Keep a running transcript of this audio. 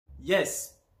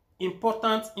Yes,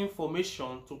 important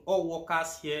information to all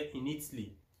workers here in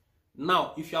Italy.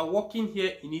 Now, if you are working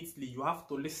here in Italy, you have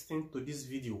to listen to this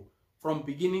video from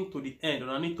beginning to the end, and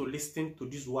I need to listen to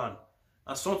this one.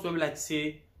 And some people like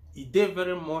say it is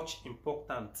very much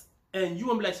important. And you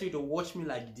won't like say you don't watch me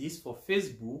like this for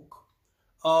Facebook.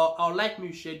 I would like me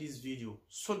to share this video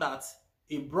so that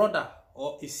a brother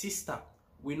or a sister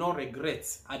will not regret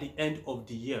at the end of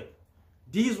the year.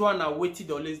 This one are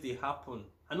waiting always they happen.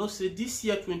 I know say this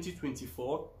year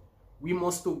 2024, we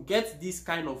must to get this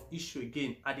kind of issue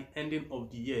again at the ending of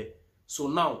the year. So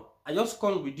now I just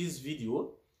come with this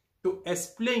video to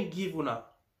explain, give una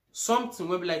something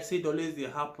when like say always they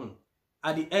happen.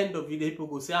 At the end of the day, people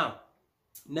go say,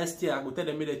 next year I go tell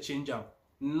them they change them.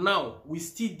 Now we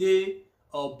still there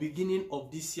beginning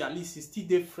of this year, at least it's still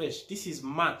there fresh. This is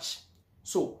March.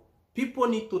 So people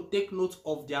need to take note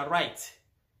of their right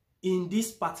in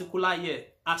this particular year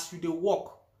as you dey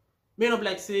work. May not be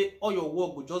like say all your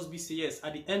work will just be say yes.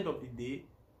 At the end of the day,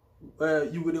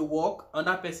 you will work and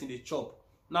that person dey chop.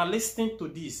 Now listening to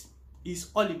this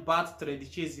is all about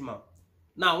tredicesima.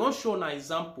 Now I want to show an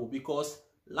example because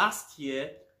last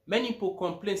year many people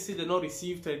complain say they not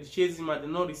receive tredicesima, they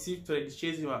not receive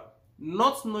tredicesima,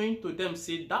 not knowing to them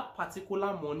say that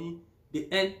particular money they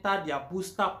enter their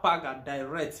booster paga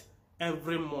direct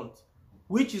every month,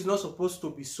 which is not supposed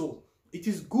to be so. It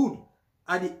is good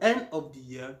at the end of the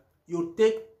year you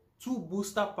take 2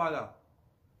 booster paga.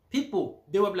 People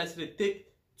they were blessed they take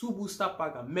 2 booster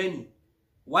paga, many.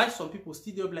 Why some people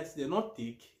still they were blessed they not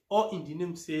take, or in the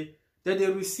name say that they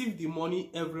receive the money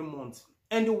every month.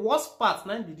 And the worst part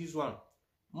now be this one.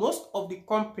 Most of the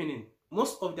company,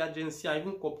 most of the agency,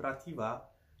 even cooperativa,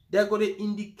 they're going to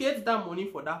indicate that money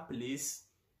for that place.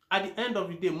 At the end of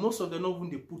the day, most of them not even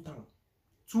they put down.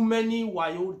 Too many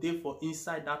wayo there for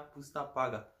inside that booster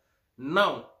paga.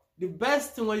 Now, the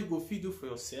best thing what you go feed do for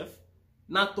yourself,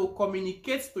 now to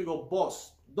communicate to your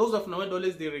boss. Those of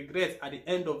 $9 they regret at the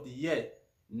end of the year.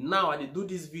 Now I do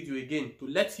this video again to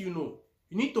let you know.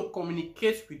 You need to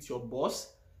communicate with your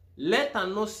boss. Let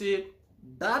them know say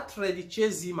that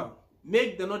tredicesima,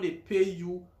 make them know they pay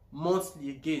you monthly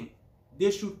again.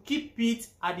 They should keep it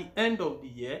at the end of the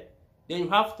year. Then you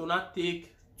have to not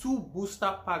take 2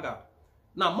 booster paga.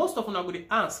 Now most of them are going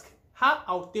to ask, how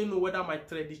I'll tell know whether my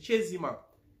tredicesima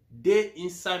they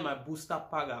inside my booster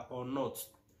paga or not.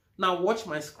 Now watch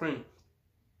my screen.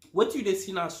 What you they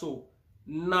see now so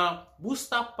now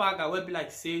booster paga will be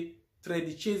like say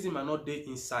tredicesima not there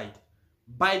inside.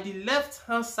 By the left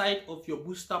hand side of your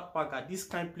booster paga, this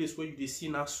kind of place where you they see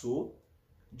now so,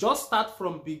 just start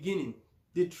from beginning.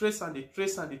 The trace and the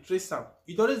trace and the trace.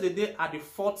 It always the day at the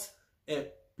 4th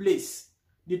place.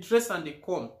 The trace and the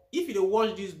come. If you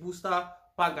watch this booster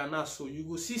paga now so, you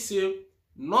will see say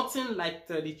nothing like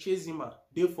tredicesima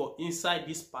there for inside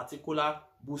this particular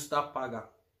booster paga.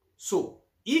 So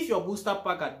if your booster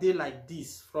paga dey like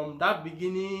this from that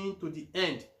beginning to the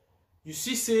end, you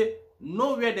see say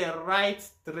nowhere they write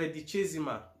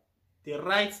tredicesima, they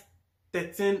write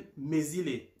 13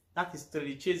 mensile. That is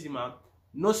tredicesima.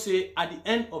 No say at the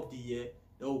end of the year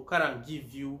they will come and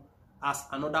give you as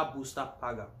another booster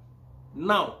paga.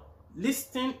 Now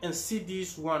listen and see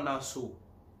this one also.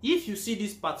 If you see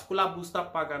this particular booster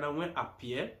paga now when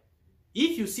appear,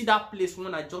 if you see that place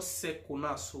when I just circle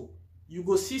now so, you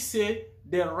go see say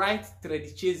they write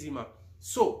tredicesima.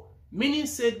 So meaning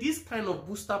say this kind of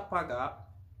booster paga,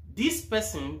 this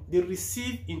person they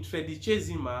receive in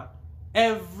tredicesima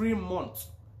every month.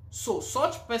 So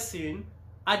such person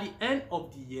at the end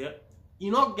of the year, you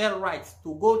not get right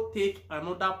to go take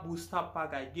another booster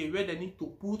paga again where they need to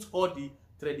put all the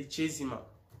tredicesima.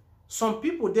 Some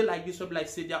people they like this one like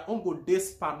say their own go dey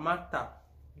sparmacta.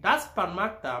 That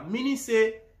sparmacta meaning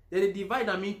say they divide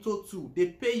them into 2. They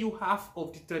pay you half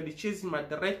of the tredicesima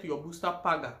direct to your booster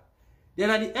paga. Then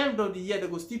at the end of the year, they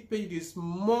go still pay you the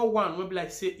small one when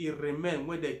like say it remain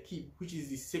where they keep, which is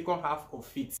the second half of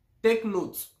it. Take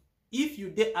note, if you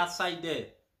dey outside there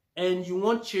and you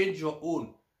want change your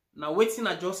own, now waiting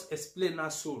I just explain now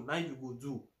so now you go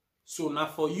do. So now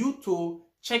for you to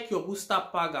check your booster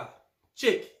paga,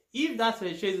 check if that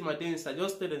tredicesima dey inside,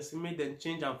 just tell them to make them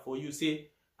change them for you. Say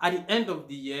at the end of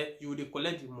the year you will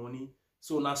collect the money.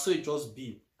 So now so it just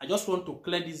be. I just want to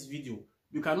clear this video.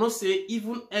 You cannot say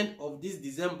even end of this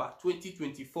December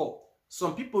 2024.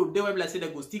 Some people they will like say they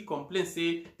go still complain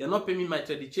say they're not paying me my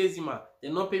tredicesima,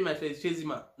 they're not paying my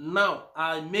tredicesima. Now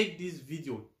I make this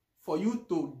video for you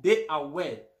to be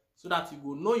aware so that you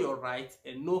will know your right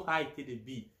and know how it will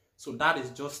be. So that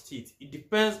is just it. It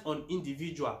depends on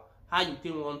individual how you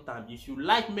think one time. If you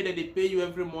like me that they pay you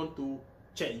every month to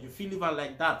check, you feel even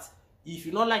like that. If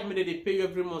you not like me, they pay you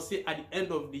every month, say at the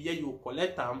end of the year you will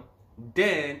collect them,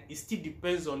 then it still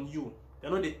depends on you. They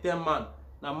know they tell man,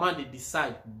 now man they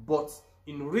decide. But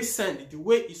in recent, the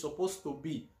way it's supposed to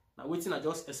be, now waiting I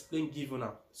just explain give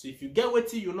now. So if you get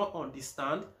what you not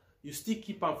understand, you still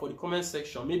keep on for the comment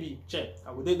section. Maybe check,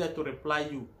 I will be there to reply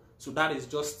you. So that is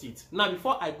just it. Now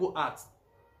before I go out,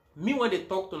 me when they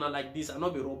talk to now like this, I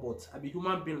not be robot. I be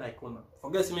human being like una.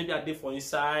 Forget maybe I did for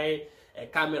inside a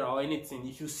camera or anything.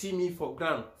 If you see me for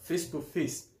ground, face to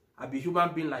face, I be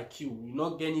human being like you. You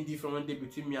not get any different one day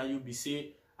between me and you. Be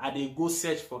say I dey go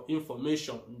search for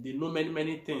information. They know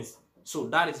many things. So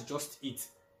that is just it.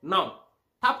 Now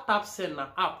tap send na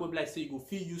app wey like say you go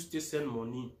fit use to send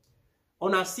money.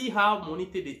 Una see how money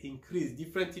they increase,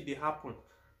 different things they happen.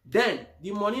 Then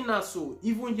the money now, so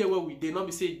even here where we dey not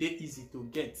be say they easy to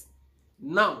get.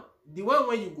 Now the one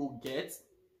where you go get,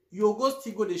 you go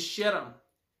still go to share them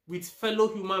with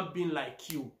fellow human being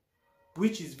like you,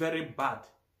 which is very bad.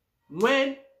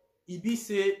 When it be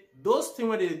say those things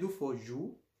what they do for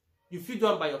you, you feel do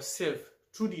them by yourself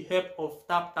through the help of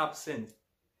tap send.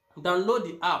 Download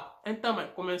the app, enter my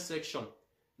comment section.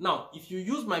 Now if you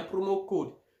use my promo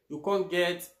code, you can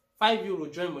get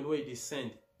 €5 join money where they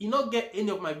send. You not get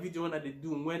any of my video that they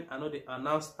do when I know they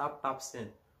announce tap send.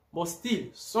 But still,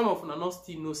 some of them not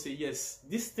still know say yes,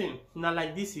 this thing now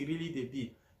like this it really they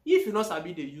be. If you not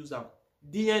sabi they use them,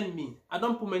 DM me. I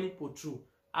don't put many people through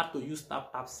how to use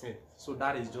tap send. So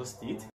that is just it.